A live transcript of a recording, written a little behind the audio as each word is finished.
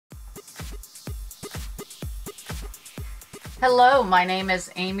Hello, my name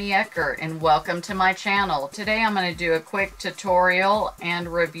is Amy Eckert and welcome to my channel. Today I'm going to do a quick tutorial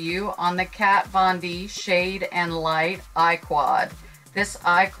and review on the Kat Von D Shade and Light Eye Quad. This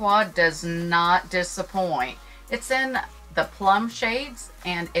eye quad does not disappoint. It's in the plum shades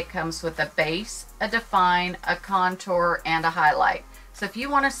and it comes with a base, a define, a contour, and a highlight. So if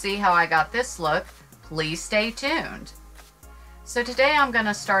you want to see how I got this look, please stay tuned. So today I'm going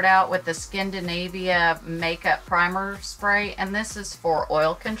to start out with the Skindinavia Makeup Primer Spray, and this is for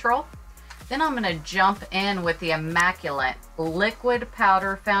oil control. Then I'm going to jump in with the Immaculate Liquid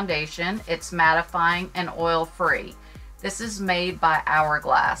Powder Foundation. It's mattifying and oil-free. This is made by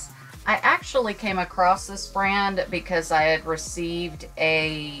Hourglass. I actually came across this brand because I had received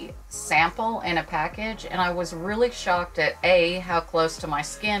a sample in a package, and I was really shocked at A, how close to my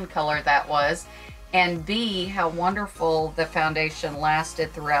skin color that was, and B, how wonderful the foundation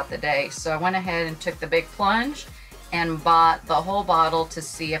lasted throughout the day. So I went ahead and took the big plunge and bought the whole bottle to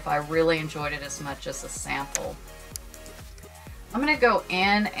see if I really enjoyed it as much as a sample. I'm going to go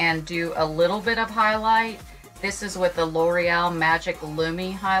in and do a little bit of highlight. This is with the Loreal Magic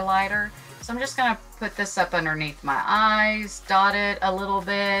Lumi highlighter. So I'm just going to put this up underneath my eyes, dot it a little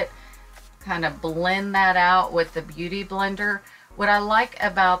bit, kind of blend that out with the Beauty Blender. What I like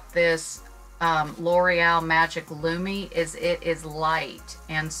about this L'Oreal Magic Lumi is it is light,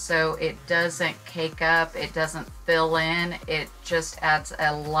 and so it doesn't cake up, it doesn't fill in, it just adds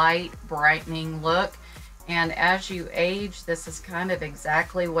a light brightening look, and as you age, this is kind of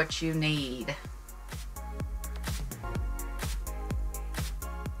exactly what you need.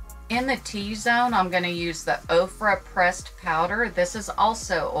 In the T-zone, I'm going to use the Ofra pressed powder. This is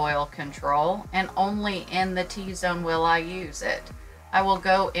also oil control, and only in the T-zone will I use it. I will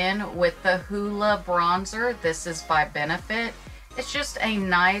go in with the Hoola bronzer. This is by Benefit. It's just a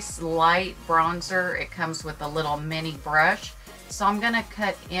nice light bronzer. It comes with a little mini brush. So I'm going to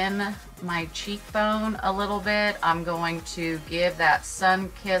cut in my cheekbone a little bit. I'm going to give that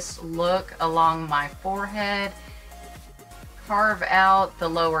sun-kissed look along my forehead, carve out the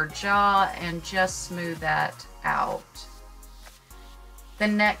lower jaw, and just smooth that out. The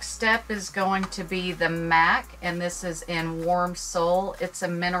next step is going to be the MAC, and this is in Warm Soul. It's a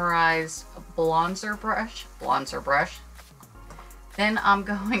mineralized bronzer brush. Then I'm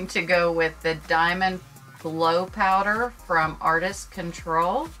going to go with the Diamond Glow Powder from Artist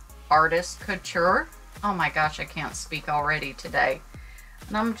Couture. Oh my gosh, I can't speak already today.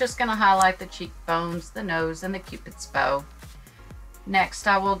 And I'm just going to highlight the cheekbones, the nose, and the Cupid's bow. Next,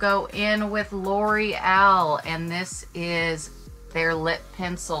 I will go in with Loreal, and this is their lip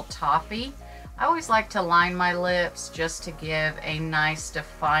pencil Toffee. I always like to line my lips just to give a nice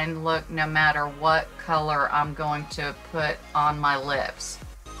defined look no matter what color I'm going to put on my lips.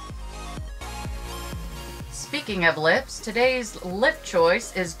 Speaking of lips, today's lip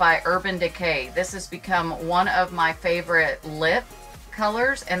choice is by Decay. This has become one of my favorite lip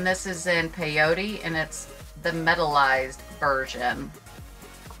colors, and this is in Peyote, and it's the metallized version.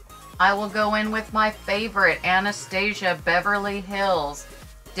 I will go in with my favorite Anastasia Beverly Hills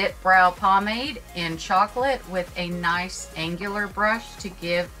Dip Brow Pomade in chocolate with a nice angular brush to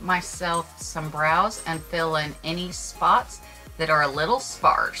give myself some brows and fill in any spots that are a little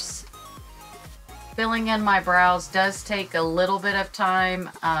sparse. Filling in my brows does take a little bit of time.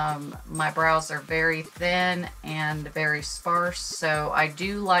 My brows are very thin and very sparse, so I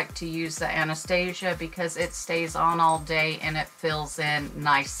do like to use the Anastasia because it stays on all day and it fills in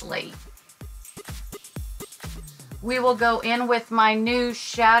nicely. We will go in with my new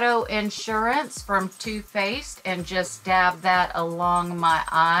Shadow Insurance from Too Faced and just dab that along my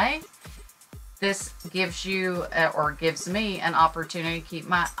eye. This gives you, or gives me, an opportunity to keep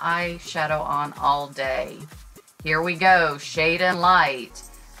my eyeshadow on all day. Here we go, Shade and Light,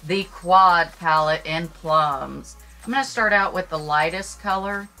 the Quad Palette in Plums. I'm going to start out with the lightest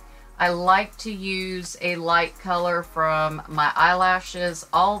color. I like to use a light color from my eyelashes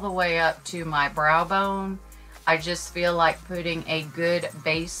all the way up to my brow bone. I just feel like putting a good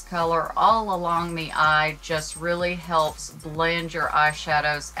base color all along the eye just really helps blend your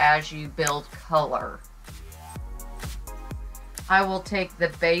eyeshadows as you build color. I will take the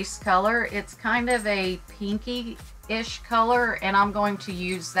base color. It's kind of a pinky-ish color, and I'm going to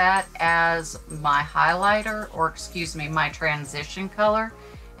use that as my highlighter, or excuse me, my transition color.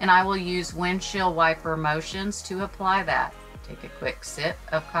 And I will use windshield wiper motions to apply that. Take a quick sip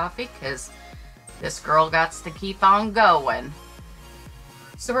of coffee because this girl got to keep on going.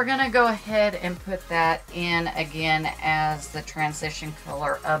 So we're going to go ahead and put that in again as the transition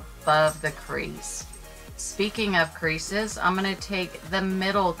color above the crease. Speaking of creases, I'm going to take the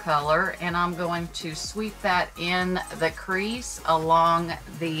middle color and I'm going to sweep that in the crease along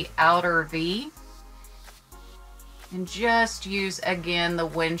the outer V. And just use, again, the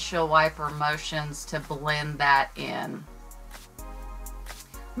windshield wiper motions to blend that in.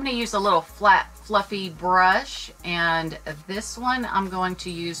 I'm going to use a little flat, fluffy brush, and this one I'm going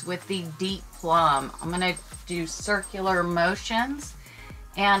to use with the deep plum. I'm going to do circular motions,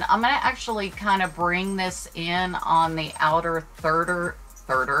 and I'm going to actually kind of bring this in on the outer third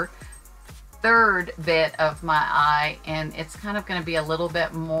bit of my eye, and it's kind of going to be a little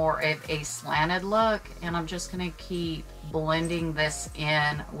bit more of a slanted look, and I'm just going to keep blending this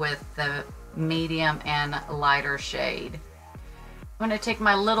in with the medium and lighter shade. I'm going to take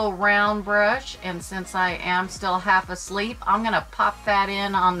my little round brush, and since I am still half asleep, I'm going to pop that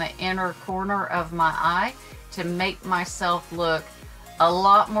in on the inner corner of my eye to make myself look a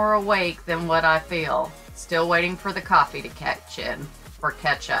lot more awake than what I feel. Still waiting for the coffee to catch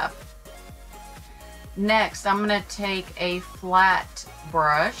up. Next, I'm going to take a flat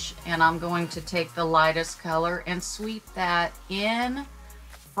brush, and I'm going to take the lightest color and sweep that in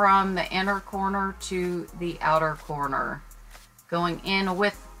from the inner corner to the outer corner. Going in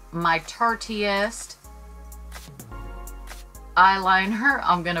with my Tartiest eyeliner,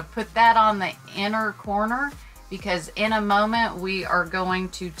 I'm going to put that on the inner corner, because in a moment we are going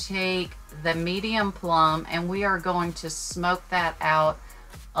to take the medium plum and we are going to smoke that out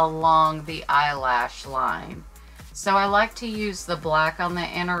along the eyelash line. So I like to use the black on the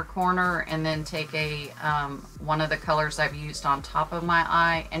inner corner and then take a one of the colors I've used on top of my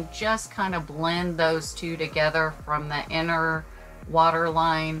eye and just kind of blend those two together from the inner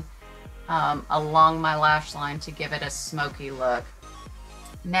waterline along my lash line to give it a smoky look.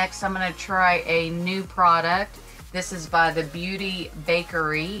 Next, I'm going to try a new product. This is by the Beauty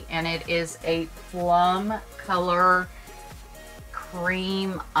Bakery, and it is a plum color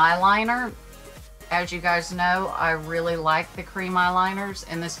cream eyeliner. As you guys know, I really like the cream eyeliners,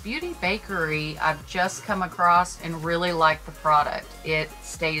 and this Beauty Bakery I've just come across and really like the product. It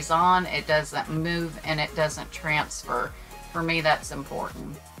stays on, it doesn't move, and it doesn't transfer. For me, that's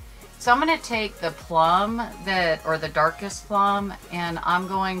important. So I'm going to take the plum, or the darkest plum, and I'm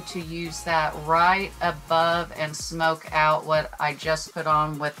going to use that right above and smoke out what I just put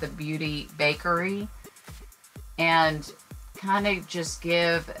on with the Beauty Bakery, and kind of just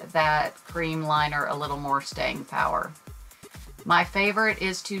give that cream liner a little more staying power. My favorite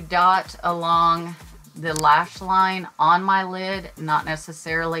is to dot along the lash line on my lid, not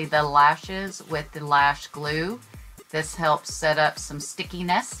necessarily the lashes, with the lash glue. This helps set up some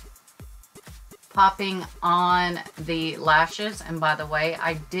stickiness. Popping on the lashes, and by the way,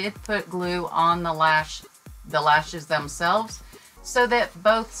 I did put glue on the lashes themselves so that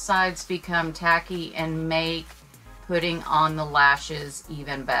both sides become tacky and make putting on the lashes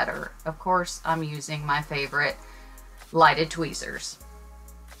even better. Of course, I'm using my favorite lighted tweezers,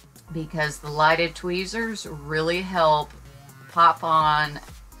 because the lighted tweezers really help pop on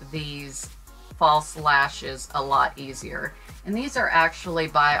these false lashes a lot easier. And these are actually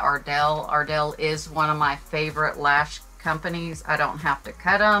by Ardell. Ardell is one of my favorite lash companies. I don't have to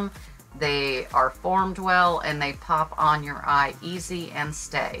cut them. They are formed well and they pop on your eye easy and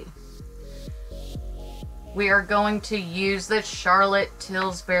stay. We are going to use the Charlotte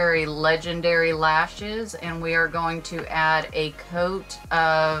Tilsbury Legendary Lashes, and we are going to add a coat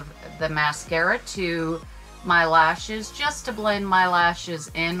of the mascara to my lashes just to blend my lashes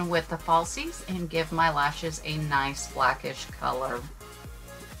in with the falsies and give my lashes a nice blackish color.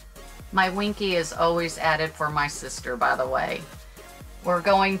 My Winky is always added for my sister, by the way. We're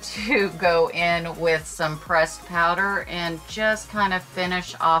going to go in with some pressed powder and just kind of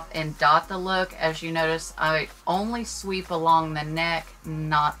finish off and dot the look. As you notice, I only sweep along the neck,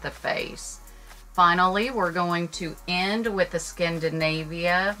 not the face. Finally, we're going to end with the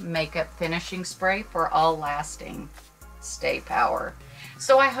Skindinavia Makeup Finishing Spray for all lasting stay power.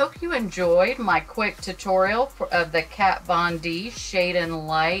 So I hope you enjoyed my quick tutorial of the Kat Von D Shade and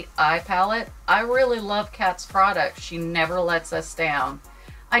Light Eye Palette. I really love Kat's products. She never lets us down.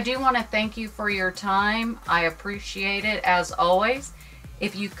 I do want to thank you for your time. I appreciate it as always.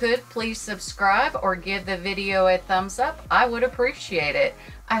 If you could, please subscribe or give the video a thumbs up. I would appreciate it.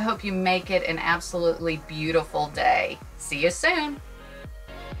 I hope you make it an absolutely beautiful day. See you soon.